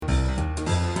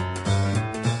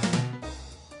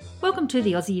Welcome to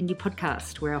the Aussie Indie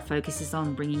Podcast, where our focus is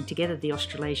on bringing together the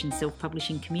Australasian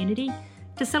self-publishing community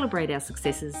to celebrate our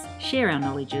successes, share our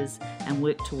knowledges, and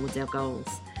work towards our goals.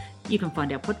 You can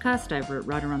find our podcast over at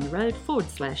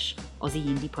rightaroundtheroad.com/Aussie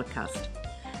Indie Podcast.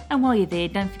 And while you're there,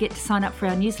 don't forget to sign up for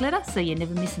our newsletter so you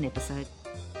never miss an episode.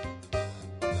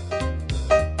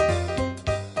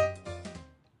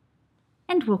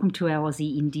 And welcome to our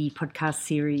Aussie Indie podcast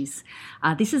series.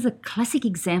 This is a classic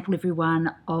example,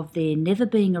 everyone, of there never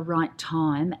being a right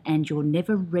time and you're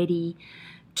never ready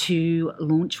to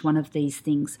launch one of these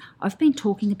things. I've been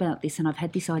talking about this and I've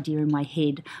had this idea in my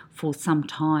head for some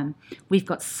time. We've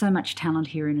got so much talent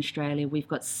here in Australia. We've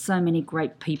got so many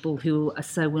great people who are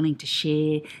so willing to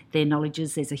share their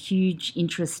knowledges. There's a huge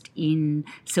interest in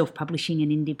self-publishing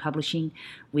and indie publishing.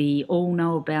 We all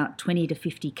know about 20 to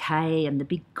 50K and the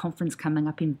big conference coming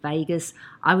up in Vegas.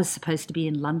 I was supposed to be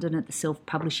in London at the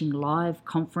Self-Publishing Live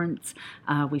conference.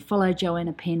 We follow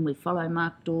Joanna Penn, we follow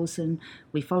Mark Dawson,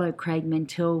 we follow Craig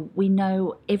Mentell. We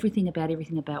know everything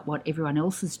about what everyone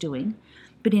else is doing.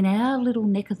 But in our little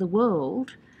neck of the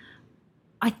world,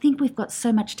 I think we've got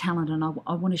so much talent, and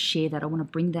I want to share that. I want to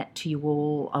bring that to you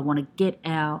all. I want to get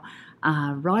our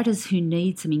writers who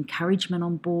need some encouragement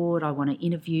on board. I want to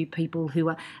interview people who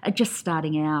are just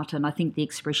starting out, and I think the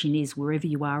expression is wherever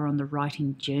you are on the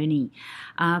writing journey.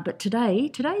 But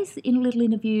today's little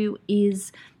interview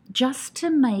is just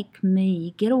to make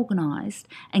me get organised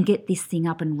and get this thing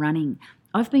up and running.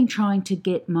 I've been trying to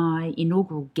get my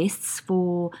inaugural guests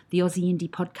for the Aussie Indie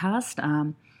podcast,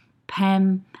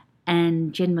 Pam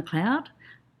and Jen McLeod,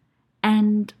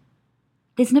 and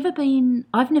it's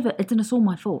all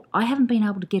my fault. I haven't been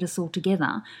able to get us all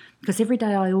together because every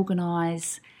day I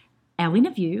organise our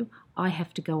interview, I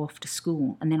have to go off to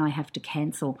school and then I have to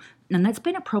cancel. And that's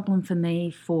been a problem for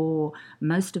me for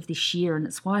most of this year, and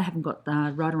it's why I haven't got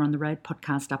the Writer on the Road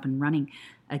podcast up and running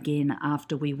again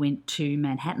after we went to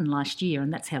Manhattan last year,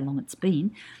 and that's how long it's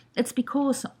been. It's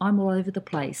because I'm all over the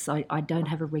place. I don't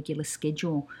have a regular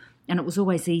schedule. And it was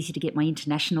always easy to get my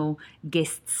international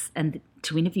guests and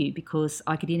to interview because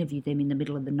I could interview them in the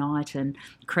middle of the night and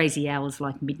crazy hours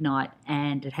like midnight,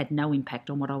 and it had no impact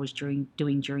on what I was doing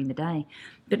during the day.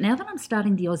 But now that I'm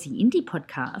starting the Aussie Indie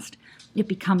podcast, it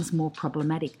becomes more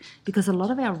problematic because a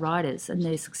lot of our writers, and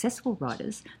they're successful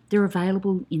writers, they're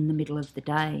available in the middle of the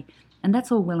day. And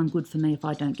that's all well and good for me if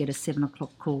I don't get a 7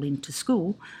 o'clock call into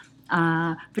school.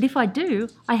 But if I do,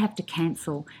 I have to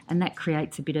cancel, and that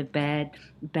creates a bit of bad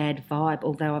vibe.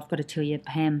 Although I've got to tell you,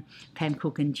 Pam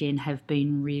Cook and Jen have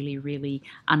been really, really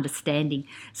understanding.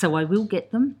 So I will get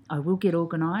them. I will get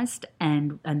organised,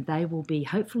 and they will be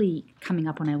hopefully coming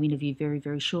up on our interview very,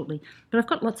 very shortly. But I've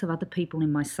got lots of other people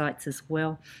in my sights as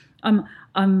well.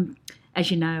 As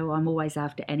you know, I'm always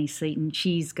after Annie Seaton.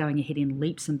 She's going ahead in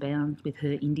leaps and bounds with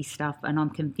her indie stuff, and I'm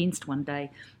convinced one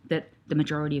day that the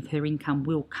majority of her income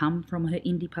will come from her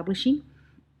indie publishing.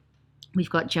 We've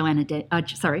got Joanne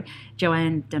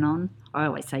Denon. I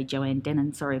always say Joanne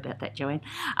Denon. Sorry about that, Joanne.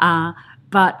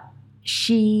 But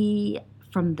she,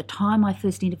 from the time I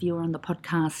first interviewed her on the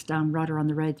podcast, Writer on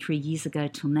the Road 3 years ago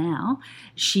till now,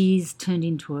 she's turned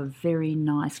into a very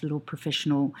nice little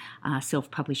professional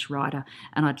self-published writer,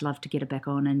 and I'd love to get her back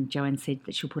on, and Joanne said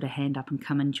that she'll put her hand up and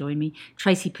come and join me.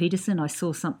 Tracy Peterson, I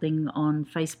saw something on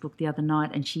Facebook the other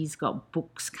night, and she's got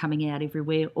books coming out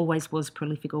everywhere, always was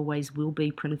prolific, always will be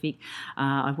prolific.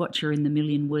 I watch her in the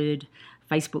Million Word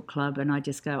Facebook club, and I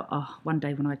just go, oh, one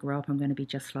day when I grow up, I'm going to be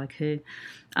just like her.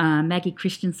 Maggie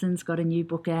Christensen's got a new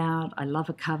book out. I love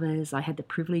her covers. I had the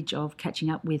privilege of catching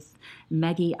up with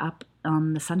Maggie up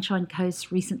on the Sunshine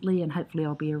Coast recently, and hopefully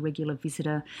I'll be a regular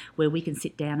visitor where we can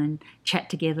sit down and chat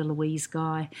together. Louise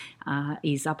Guy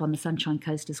is up on the Sunshine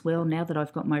Coast as well. Now that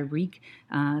I've got my rig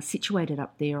situated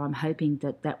up there, I'm hoping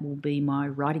that will be my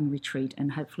writing retreat,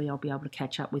 and hopefully I'll be able to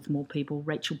catch up with more people.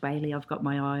 Rachel Bailey, I've got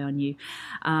my eye on you.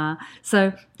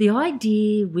 So the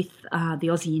idea with the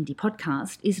Aussie Indie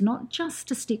podcast is not just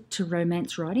to stick to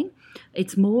romance writing.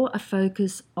 It's more a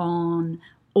focus on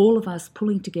all of us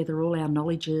pulling together all our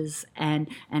knowledges and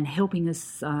helping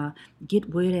us get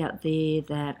word out there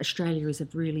that Australia is a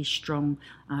really strong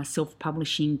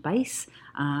self-publishing base.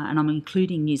 And I'm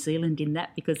including New Zealand in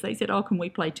that because they said, oh, can we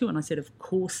play too? And I said, of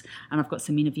course. And I've got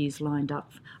some interviews lined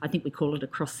up. I think we call it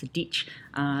Across the Ditch.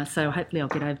 So hopefully I'll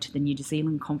get over to the New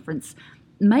Zealand conference.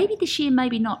 Maybe this year,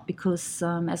 maybe not, because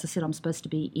as I said, I'm supposed to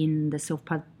be at the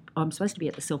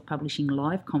Self-Publishing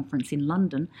Live conference in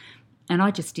London. And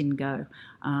I just didn't go.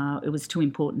 It was too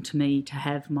important to me to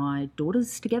have my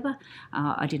daughters together.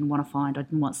 I didn't want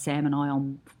Sam and I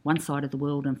on one side of the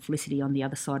world and Felicity on the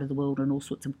other side of the world and all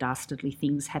sorts of dastardly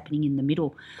things happening in the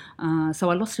middle. So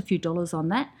I lost a few dollars on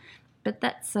that. But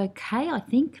that's okay, I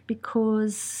think,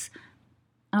 because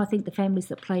I think the families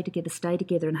that play together stay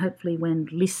together, and hopefully when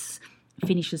Liz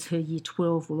finishes her year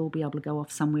 12, we'll all be able to go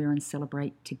off somewhere and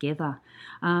celebrate together.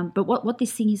 But what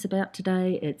this thing is about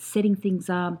today, it's setting things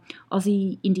up.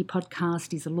 Aussie Indie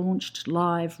Podcast is launched,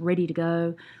 live, ready to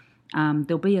go.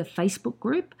 There'll be a Facebook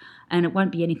group, and it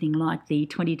won't be anything like the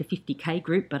 20 to 50k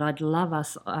group, but I'd love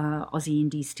us Aussie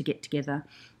Indies to get together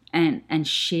and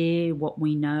share what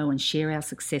we know and share our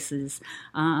successes.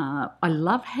 I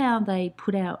love how they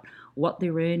put out what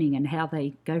they're earning and how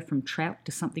they go from trout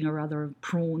to something or other of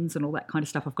prawns and all that kind of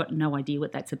stuff. I've got no idea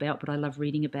what that's about, but I love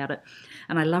reading about it.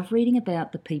 And I love reading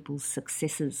about the people's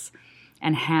successes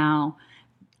and how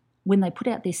when they put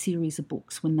out their series of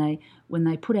books, when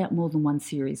they put out more than one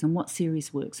series, and what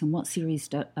series works and what series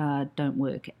don't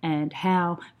work, and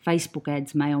how Facebook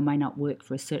ads may or may not work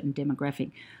for a certain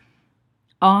demographic.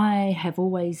 I have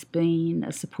always been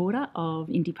a supporter of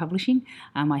indie publishing.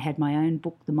 I had my own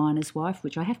book, The Miner's Wife,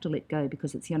 which I have to let go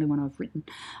because it's the only one I've written.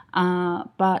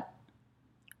 But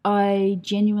I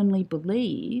genuinely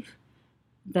believe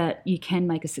that you can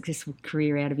make a successful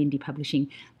career out of indie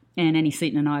publishing. And Annie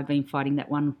Seaton and I have been fighting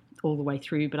that one all the way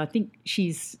through. But I think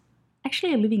she's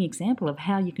actually a living example of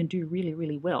how you can do really,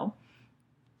 really well.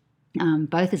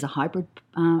 Both as a hybrid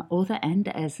author and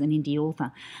as an indie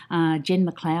author. Jen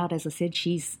McLeod, as I said,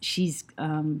 she's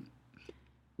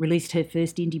released her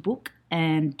first indie book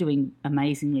and doing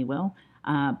amazingly well.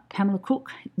 Pamela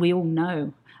Cook, we all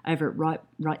know over at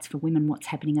Rights for Women what's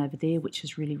happening over there, which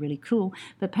is really, really cool.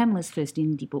 But Pamela's first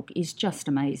indie book is just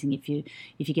amazing if you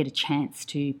get a chance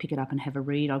to pick it up and have a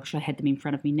read. I wish I had them in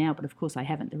front of me now, but of course I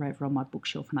haven't. They're over on my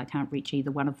bookshelf and I can't reach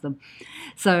either one of them.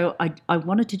 So I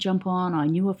wanted to jump on. I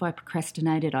knew if I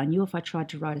procrastinated, I knew if I tried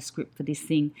to write a script for this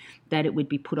thing that it would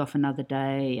be put off another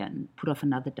day and put off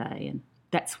another day. And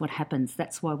that's what happens.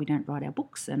 That's why we don't write our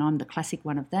books. And I'm the classic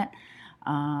one of that.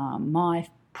 My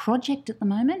project at the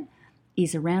moment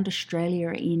is around Australia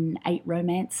in 8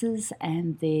 romances,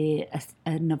 and they're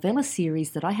a novella series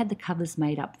that I had the covers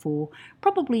made up for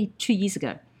probably 2 years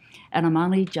ago, and I'm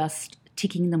only just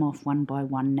ticking them off one by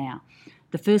one now.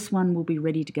 The first one will be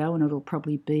ready to go, and it'll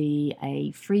probably be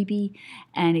a freebie,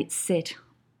 and it's set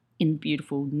in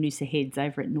beautiful Noosa Heads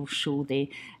over at North Shore there,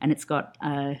 and it's got,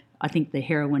 I think the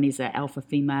heroine is an alpha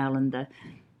female and the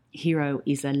hero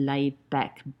is a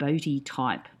laid-back boaty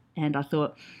type, and I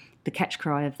thought the catch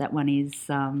cry of that one is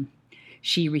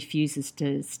she refuses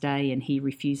to stay and he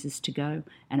refuses to go,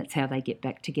 and it's how they get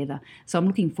back together. So I'm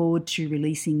looking forward to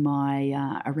releasing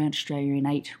my Around Australia in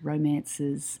 8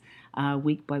 romances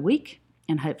week by week,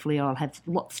 and hopefully I'll have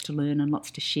lots to learn and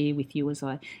lots to share with you as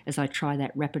I try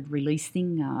that rapid release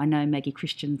thing. I know Maggie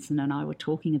Christensen and I were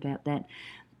talking about that,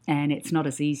 and it's not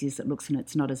as easy as it looks and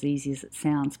it's not as easy as it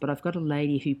sounds, but I've got a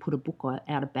lady who put a book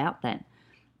out about that,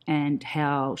 and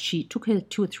how she took her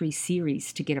 2 or 3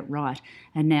 series to get it right.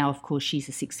 And now, of course, she's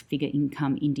a 6-figure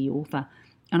income indie author.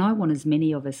 And I want as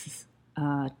many of us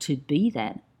to be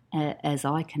that as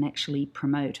I can actually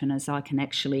promote and as I can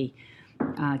actually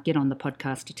get on the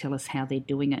podcast to tell us how they're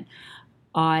doing it.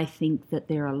 I think that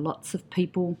there are lots of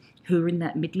people who are in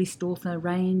that mid-list author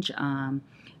range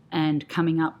and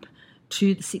coming up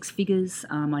to the 6 figures.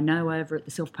 I know over at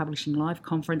the Self-Publishing Live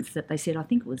conference that they said, I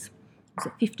think was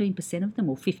it 15% of them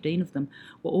or 15 of them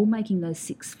were all making those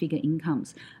 6-figure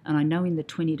incomes. And I know in the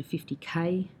 20 to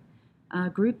 50k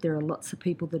group, there are lots of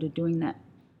people that are doing that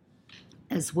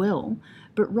as well.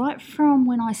 But right from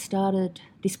when I started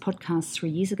this podcast 3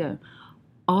 years ago,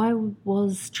 I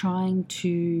was trying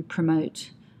to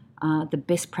promote the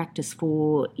best practice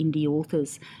for indie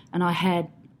authors. And I had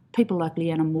people like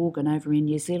Leanna Morgan over in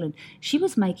New Zealand. She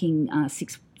was making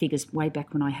 6 figures way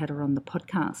back when I had her on the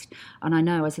podcast. And I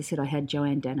know, as I said, I had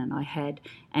Joanne Dannon, I had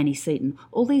Annie Seaton,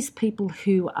 all these people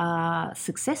who are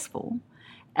successful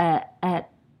at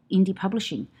indie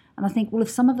publishing. And I think, well, if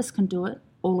some of us can do it,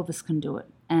 all of us can do it.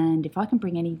 And if I can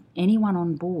bring anyone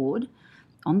on board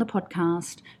on the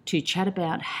podcast to chat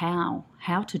about how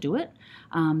to do it,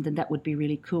 then that would be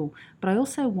really cool. But I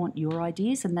also want your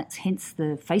ideas, and that's hence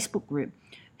the Facebook group.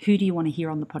 Who do you want to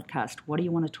hear on the podcast? What do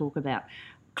you want to talk about?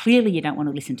 Clearly, you don't want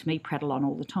to listen to me prattle on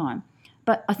all the time.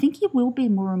 But I think you will be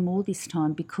more and more this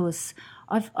time, because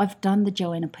I've done the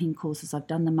Joanna Ping courses, I've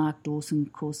done the Mark Dawson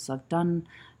courses, I've done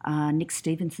Nick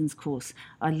Stevenson's course.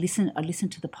 I listen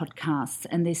to the podcasts,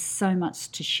 and there's so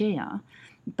much to share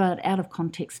but out of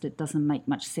context it doesn't make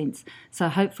much sense. So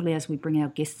hopefully as we bring our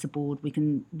guests aboard, we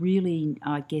can really,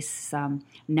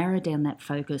 narrow down that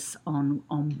focus on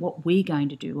what we're going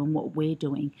to do and what we're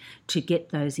doing to get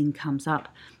those incomes up.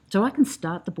 So I can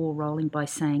start the ball rolling by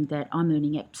saying that I'm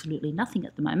earning absolutely nothing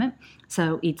at the moment,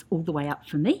 so it's all the way up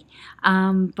for me.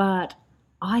 But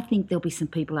I think there'll be some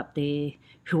people up there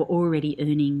who are already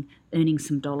earning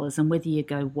some dollars, and whether you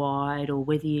go wide or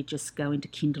whether you just go into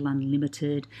Kindle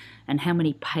Unlimited and how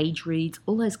many page reads,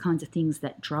 all those kinds of things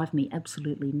that drive me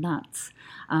absolutely nuts.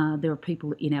 There are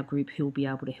people in our group who will be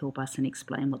able to help us and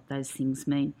explain what those things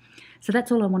mean. So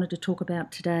that's all I wanted to talk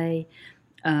about today.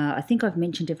 I think I've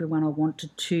mentioned everyone I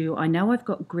wanted to. I know I've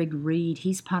got Greg Reed.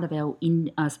 He's part of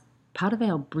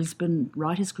our Brisbane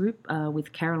writers group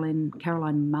with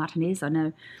Caroline Martinez. I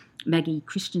know Maggie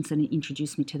Christensen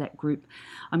introduced me to that group.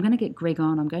 I'm going to get Greg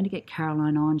on. I'm going to get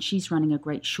Caroline on. She's running a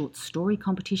great short story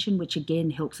competition, which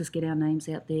again helps us get our names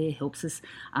out there, helps us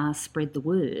spread the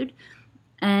word.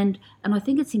 And I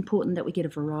think it's important that we get a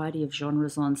variety of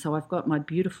genres on. So I've got my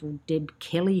beautiful Deb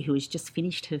Kelly, who has just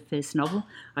finished her first novel.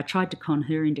 I tried to con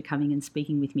her into coming and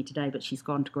speaking with me today, but she's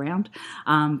gone to ground.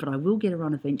 But I will get her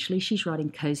on eventually. She's writing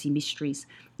cozy mysteries.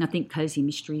 And I think cozy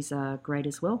mysteries are great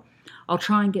as well. I'll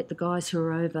try and get the guys who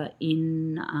are over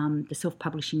in the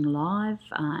Self-Publishing Live,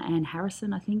 Anne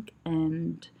Harrison, I think,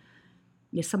 and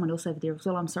there's someone else over there as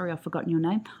well. I'm sorry, I've forgotten your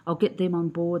name. I'll get them on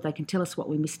board. They can tell us what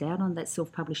we missed out on that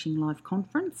Self-Publishing Live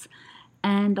conference.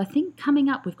 And I think coming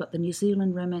up, we've got the New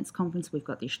Zealand Romance Conference, we've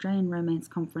got the Australian Romance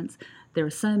Conference. There are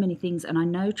so many things. And I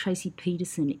know Tracy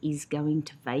Peterson is going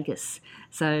to Vegas.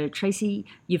 So Tracy,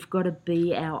 you've got to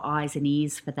be our eyes and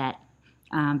ears for that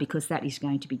because that is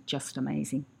going to be just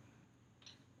amazing.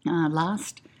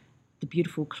 Last, the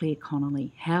beautiful Claire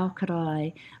Connolly. How could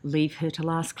I leave her to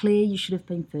last? Claire, you should have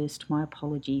been first. My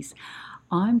apologies.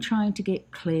 I'm trying to get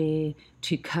Claire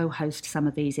to co-host some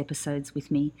of these episodes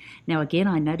with me. Now, again,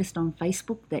 I noticed on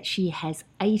Facebook that she has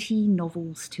 80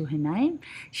 novels to her name.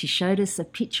 She showed us a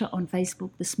picture on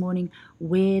Facebook this morning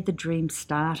where the dream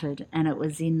started, and it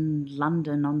was in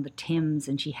London on the Thames,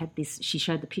 and she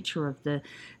showed the picture of the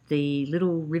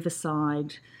little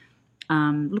riverside,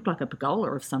 looked like a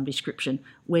pergola of some description,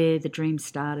 where the dream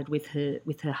started with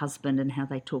her husband and how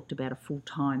they talked about a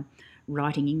full-time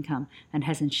writing income. And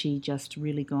hasn't she just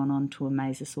really gone on to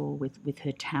amaze us all with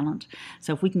her talent?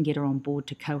 So if we can get her on board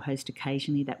to co-host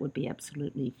occasionally, that would be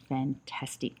absolutely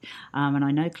fantastic. And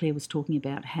I know Claire was talking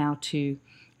about how to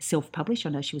self-publish. I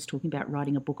know she was talking about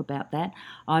writing a book about that.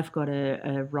 I've got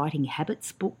a writing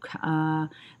habits book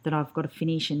that I've got to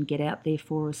finish and get out there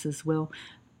for us as well.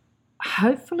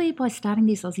 Hopefully by starting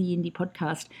this Aussie Indie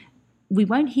podcast, we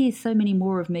won't hear so many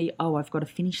more of me, I've got to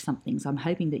finish something. So I'm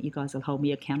hoping that you guys will hold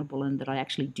me accountable and that I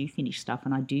actually do finish stuff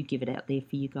and I do give it out there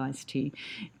for you guys to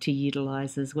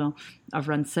utilise as well. I've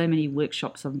run so many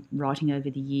workshops on writing over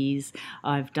the years.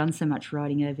 I've done so much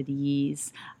writing over the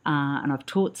years and I've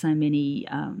taught so many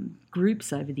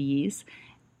groups over the years.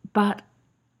 But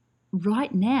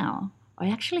right now, I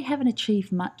actually haven't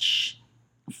achieved much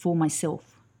for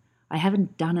myself. I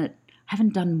haven't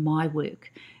done my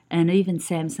work. And even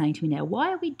Sam saying to me now,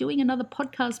 why are we doing another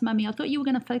podcast, Mummy? I thought you were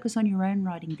going to focus on your own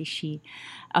writing this year.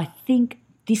 I think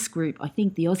this group,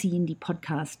 the Aussie Indie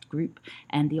Podcast group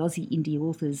and the Aussie Indie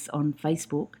Authors on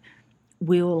Facebook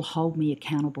will hold me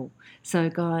accountable. So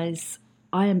guys,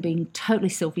 I am being totally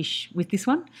selfish with this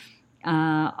one.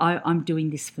 I'm doing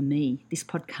this for me. This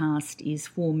podcast is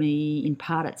for me. In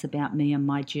part, it's about me and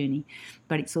my journey,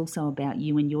 but it's also about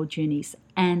you and your journeys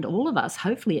and all of us,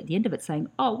 hopefully at the end of it saying,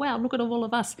 oh, wow, look at all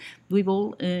of us. We've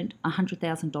all earned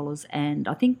 $100,000. And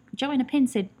I think Joanna Penn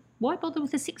said, why bother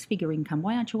with a 6-figure income?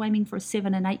 Why aren't you aiming for a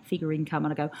 7- and 8-figure income?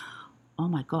 And I go, oh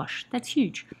my gosh, that's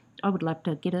huge. I would love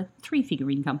to get a 3-figure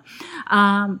income.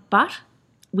 But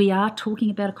we are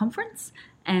talking about a conference.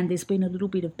 And there's been a little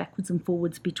bit of backwards and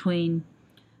forwards between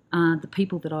the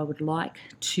people that I would like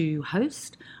to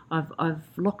host. I've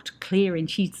locked Claire in.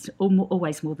 She's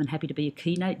always more than happy to be a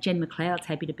keynote. Jen McLeod's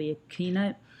happy to be a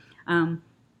keynote. I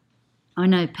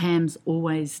know Pam's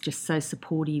always just so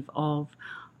supportive of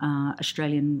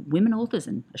Australian women authors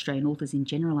and Australian authors in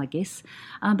general, I guess.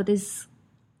 But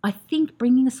I think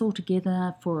bringing us all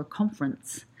together for a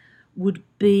conference would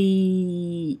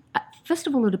be, first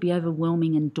of all, it'd be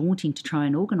overwhelming and daunting to try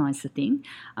and organise the thing,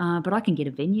 but I can get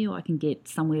a venue, I can get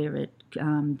somewhere at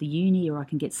the uni, or I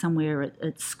can get somewhere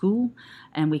at school,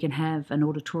 and we can have an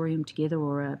auditorium together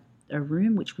or a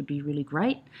room, which would be really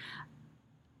great.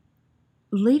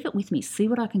 Leave it with me, see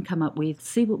what I can come up with,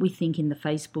 see what we think in the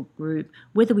Facebook group.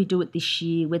 Whether we do it this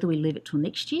year, whether we leave it till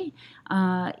next year,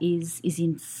 is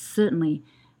certainly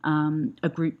a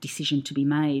group decision to be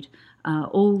made.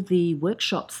 all the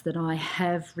workshops that I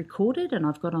have recorded and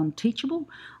I've got on Teachable.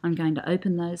 I'm going to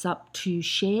open those up to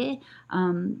share,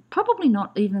 probably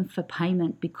not even for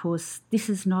payment, because this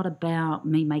is not about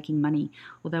me making money,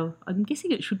 although I'm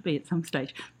guessing it should be at some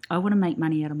stage. I want to make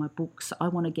money out of my books. I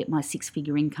want to get my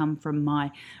 6-figure income from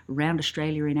my Round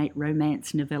Australia in 8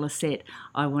 romance novella set.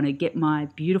 I want to get my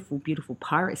beautiful, beautiful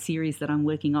pirate series that I'm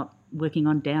working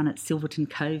on down at Silverton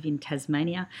Cove in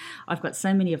Tasmania. I've got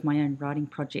so many of my own writing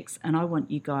projects, and I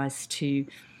want you guys to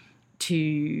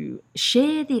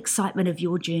share the excitement of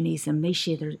your journeys and me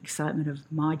share the excitement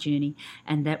of my journey,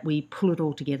 and that we pull it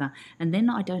all together. And then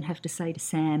I don't have to say to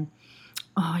Sam,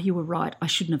 oh, you were right, I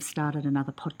shouldn't have started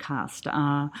another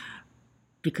podcast,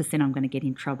 because then I'm going to get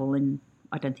in trouble, and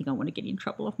I don't think I want to get in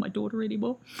trouble off my daughter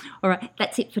anymore. All right,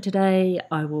 that's it for today.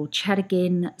 I will chat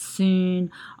again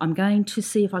soon. I'm going to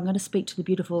see if I'm going to speak to the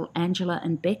beautiful Angela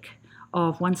and Beck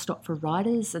of One Stop for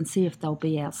Writers and see if they'll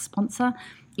be our sponsor.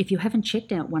 If you haven't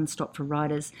checked out One Stop for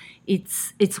Writers,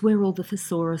 it's where all the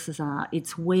thesauruses are.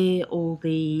 It's where all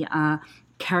the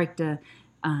character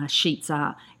sheets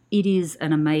are. It is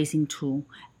an amazing tool,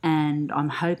 and I'm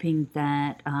hoping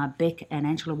that Beck and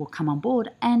Angela will come on board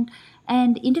and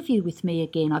interview with me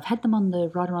again. I've had them on the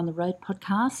Writer on the Road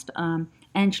podcast.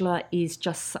 Angela is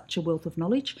just such a wealth of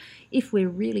knowledge. If we're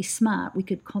really smart, we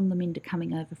could con them into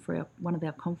coming over for one of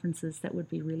our conferences. That would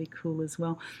be really cool as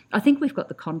well. I think we've got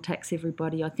the contacts,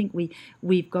 everybody. I think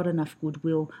we've got enough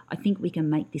goodwill. I think we can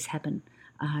make this happen.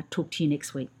 Talk to you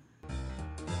next week.